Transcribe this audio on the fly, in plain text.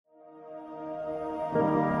Hi,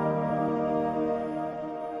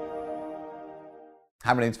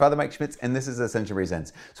 my name is Father Mike Schmitz, and this is Ascension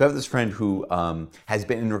Presents. So I have this friend who has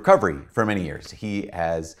been in recovery for many years. He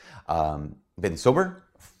has been sober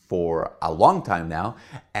for a long time now,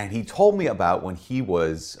 and he told me about when he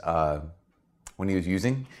was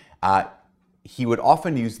using. He would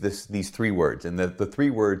often use these three words, and the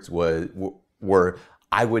three words were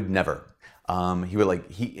 "I would never." He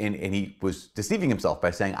was deceiving himself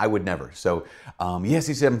by saying "I would never." So yes,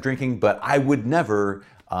 he said, "I'm drinking, but I would never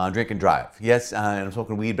drink and drive." Yes, and I'm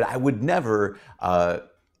smoking weed, but I would never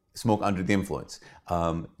smoke under the influence.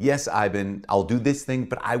 Yes, I'll do this thing,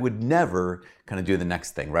 but I would never kind of do the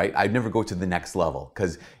next thing, right? I'd never go to the next level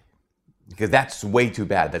because that's way too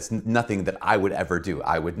bad. That's nothing that I would ever do.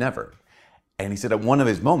 I would never. And he said at one of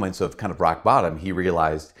his moments of kind of rock bottom, he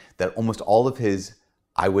realized that almost all of his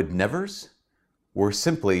I would nevers were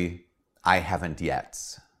simply I haven't yet.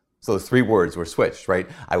 So those three words were switched, right?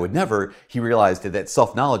 I would never. He realized that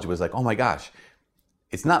self-knowledge was like, oh my gosh,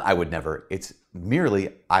 it's not I would never, it's merely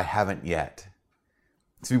I haven't yet.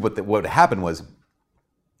 See, what happened was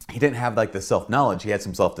he didn't have like the self-knowledge, he had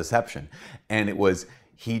some self-deception. And it was,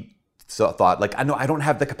 he thought like, I don't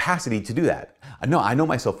have the capacity to do that. I know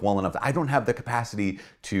myself well enough. I don't have the capacity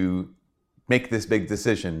to make this big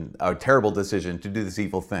decision, a terrible decision, to do this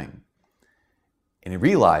evil thing. And he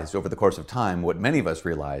realized over the course of time what many of us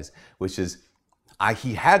realize, which is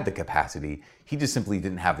he had the capacity, he just simply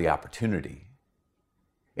didn't have the opportunity.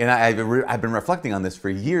 And I've been reflecting on this for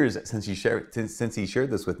years since he shared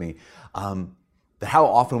this with me, that how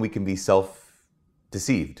often we can be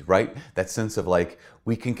self-deceived, right? That sense of like,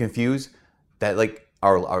 we can confuse that like,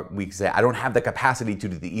 we say, I don't have the capacity to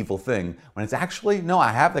do the evil thing, when it's actually, no,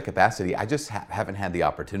 I have the capacity, I just haven't had the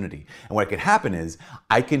opportunity. And what can happen is,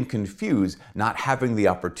 I can confuse not having the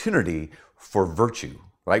opportunity for virtue,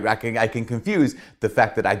 right? I can confuse the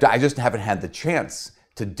fact that I just haven't had the chance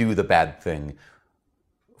to do the bad thing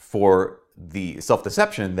for the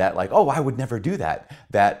self-deception that like, oh, I would never do that,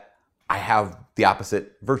 that I have the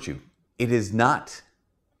opposite virtue. It is not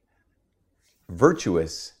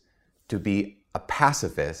virtuous to be a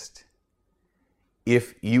pacifist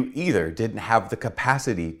if you either didn't have the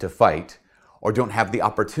capacity to fight or don't have the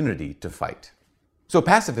opportunity to fight. So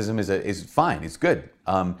pacifism is fine, it's good.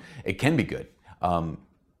 It can be good.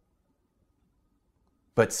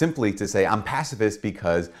 But simply to say, I'm pacifist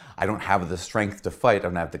because I don't have the strength to fight, I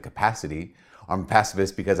don't have the capacity, or I'm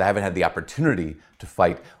pacifist because I haven't had the opportunity to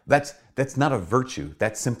fight, that's not a virtue.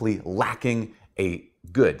 That's simply lacking a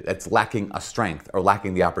good. That's lacking a strength or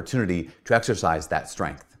lacking the opportunity to exercise that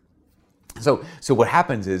strength. So what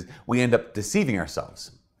happens is we end up deceiving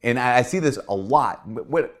ourselves. And I see this a lot.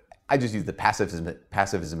 I just use the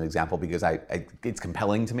pacifism example because it's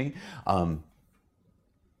compelling to me.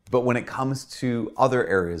 But when it comes to other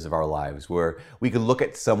areas of our lives where we could look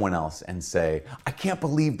at someone else and say, I can't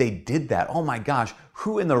believe they did that. Oh my gosh,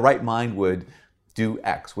 who in the right mind would do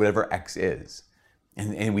X, whatever X is?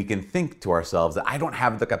 And we can think to ourselves that I don't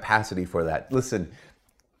have the capacity for that. Listen,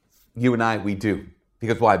 you and I, we do.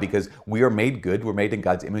 Because why? Because we are made good. We're made in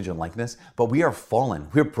God's image and likeness, but we are fallen.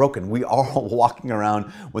 We're broken. We are all walking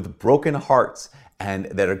around with broken hearts and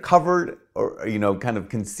that are covered or, kind of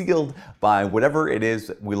concealed by whatever it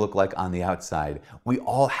is we look like on the outside. We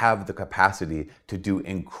all have the capacity to do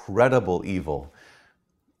incredible evil.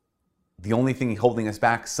 The only thing holding us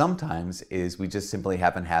back sometimes is we just simply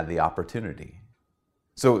haven't had the opportunity.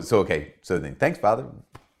 So then, thanks, Father.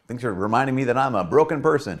 Thanks for reminding me that I'm a broken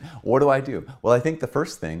person. What do I do? Well, I think the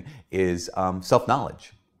first thing is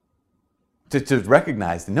self-knowledge. To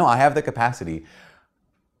recognize that, no, I have the capacity.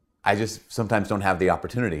 I just sometimes don't have the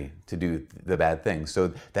opportunity to do the bad things.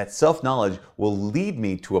 So that self-knowledge will lead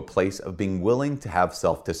me to a place of being willing to have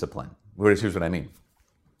self-discipline. Here's what I mean.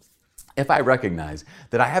 If I recognize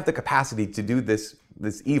that I have the capacity to do this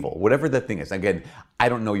evil, whatever the thing is, again, I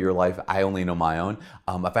don't know your life, I only know my own.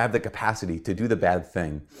 If I have the capacity to do the bad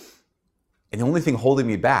thing, and the only thing holding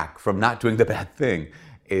me back from not doing the bad thing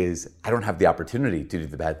is I don't have the opportunity to do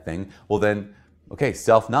the bad thing, well then, okay,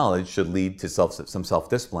 self-knowledge should lead to some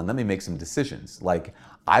self-discipline. Let me make some decisions. Like,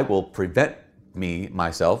 I will prevent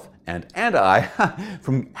myself, and I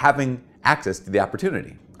from having access to the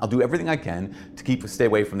opportunity. I'll do everything I can to stay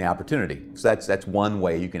away from the opportunity. So that's one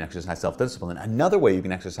way you can exercise self-discipline. Another way you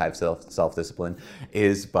can exercise self-discipline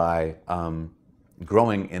is by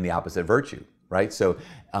growing in the opposite virtue, right? So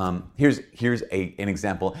here's an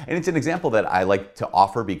example, and it's an example that I like to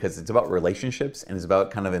offer because it's about relationships and it's about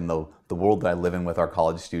kind of in the world that I live in with our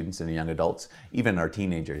college students and young adults, even our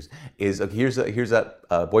teenagers. Here's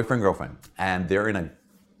a boyfriend girlfriend, and they're in a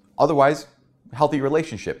otherwise healthy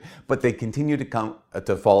relationship, but they continue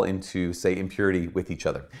to fall into, say, impurity with each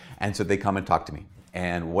other. And so they come and talk to me.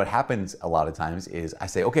 And what happens a lot of times is I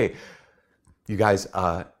say, okay, you guys,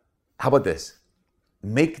 how about this?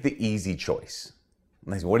 Make the easy choice.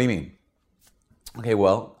 And they say, what do you mean? Okay,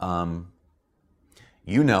 well,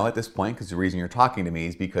 you know at this point, because the reason you're talking to me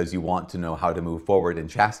is because you want to know how to move forward in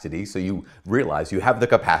chastity. So you realize you have the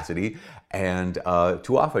capacity, and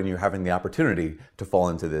too often you're having the opportunity to fall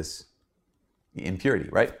into this impurity,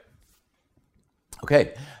 right?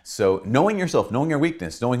 Okay, so knowing yourself, knowing your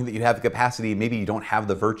weakness, knowing that you have the capacity, maybe you don't have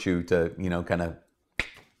the virtue to, kind of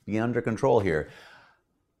be under control here.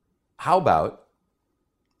 How about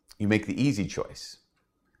you make the easy choice?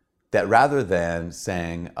 That rather than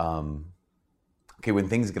saying, okay, when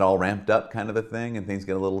things get all ramped up kind of a thing and things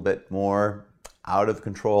get a little bit more out of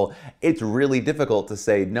control, it's really difficult to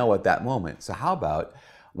say no at that moment. So how about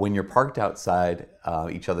when you're parked outside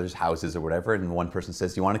each other's houses or whatever, and one person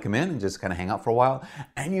says, do you want to come in and just kind of hang out for a while?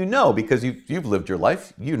 And because you've lived your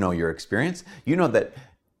life, your experience, that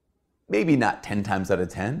maybe not 10 times out of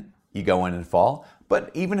 10, you go in and fall, but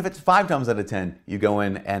even if it's 5 times out of 10, you go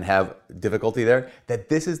in and have difficulty there, that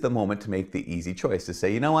this is the moment to make the easy choice, to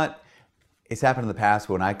say, you know what? It's happened in the past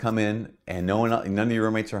when I come in and none of your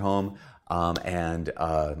roommates are home, and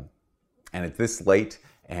it's this late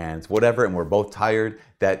and it's whatever, and we're both tired,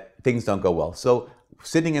 that things don't go well. So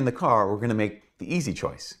sitting in the car, we're going to make the easy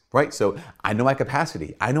choice, right? So I know my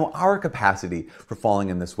capacity. I know our capacity for falling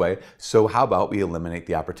in this way. So how about we eliminate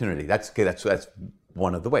the opportunity? That's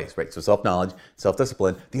one of the ways, right? So self-knowledge,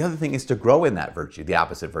 self-discipline. The other thing is to grow in that virtue, the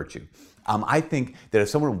opposite virtue. I think that if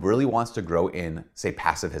someone really wants to grow in, say,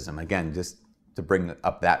 pacifism, again, just to bring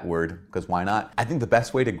up that word, because why not? I think the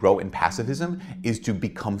best way to grow in pacifism is to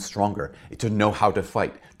become stronger, to know how to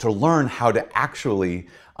fight, to learn how to actually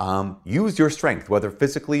use your strength, whether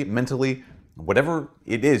physically, mentally, whatever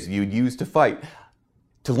it is you use to fight,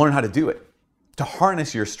 to learn how to do it, to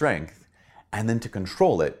harness your strength, and then to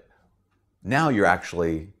control it. Now you're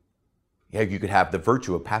actually, you could have the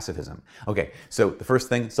virtue of pacifism. Okay, so the first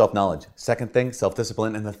thing, self-knowledge. Second thing,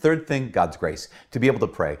 self-discipline. And the third thing, God's grace, to be able to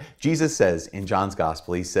pray. Jesus says in John's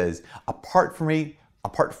gospel, he says, apart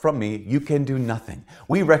from me, you can do nothing.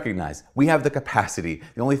 We recognize we have the capacity.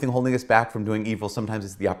 The only thing holding us back from doing evil sometimes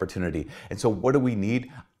is the opportunity. And so what do we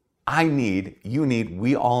need? I need, you need,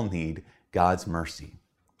 we all need God's mercy.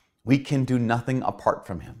 We can do nothing apart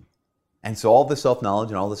from him. And so all the self-knowledge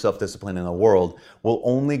and all the self-discipline in the world will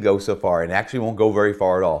only go so far, and actually won't go very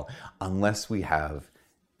far at all, unless we have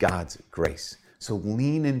God's grace. So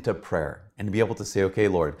lean into prayer and be able to say, okay,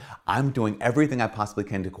 Lord, I'm doing everything I possibly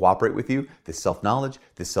can to cooperate with you, this self-knowledge,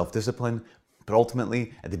 this self-discipline, but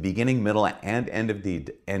ultimately at the beginning, middle, and end of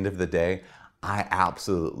the day, I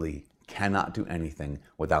absolutely cannot do anything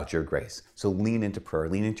without your grace. So lean into prayer,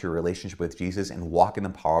 lean into your relationship with Jesus, and walk in the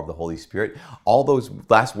power of the Holy Spirit. All those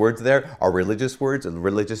last words there are religious words and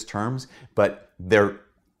religious terms, but they're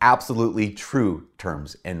absolutely true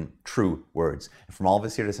terms and true words. And from all of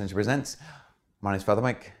us here at Ascension Presents, my name is Father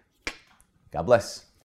Mike. God bless.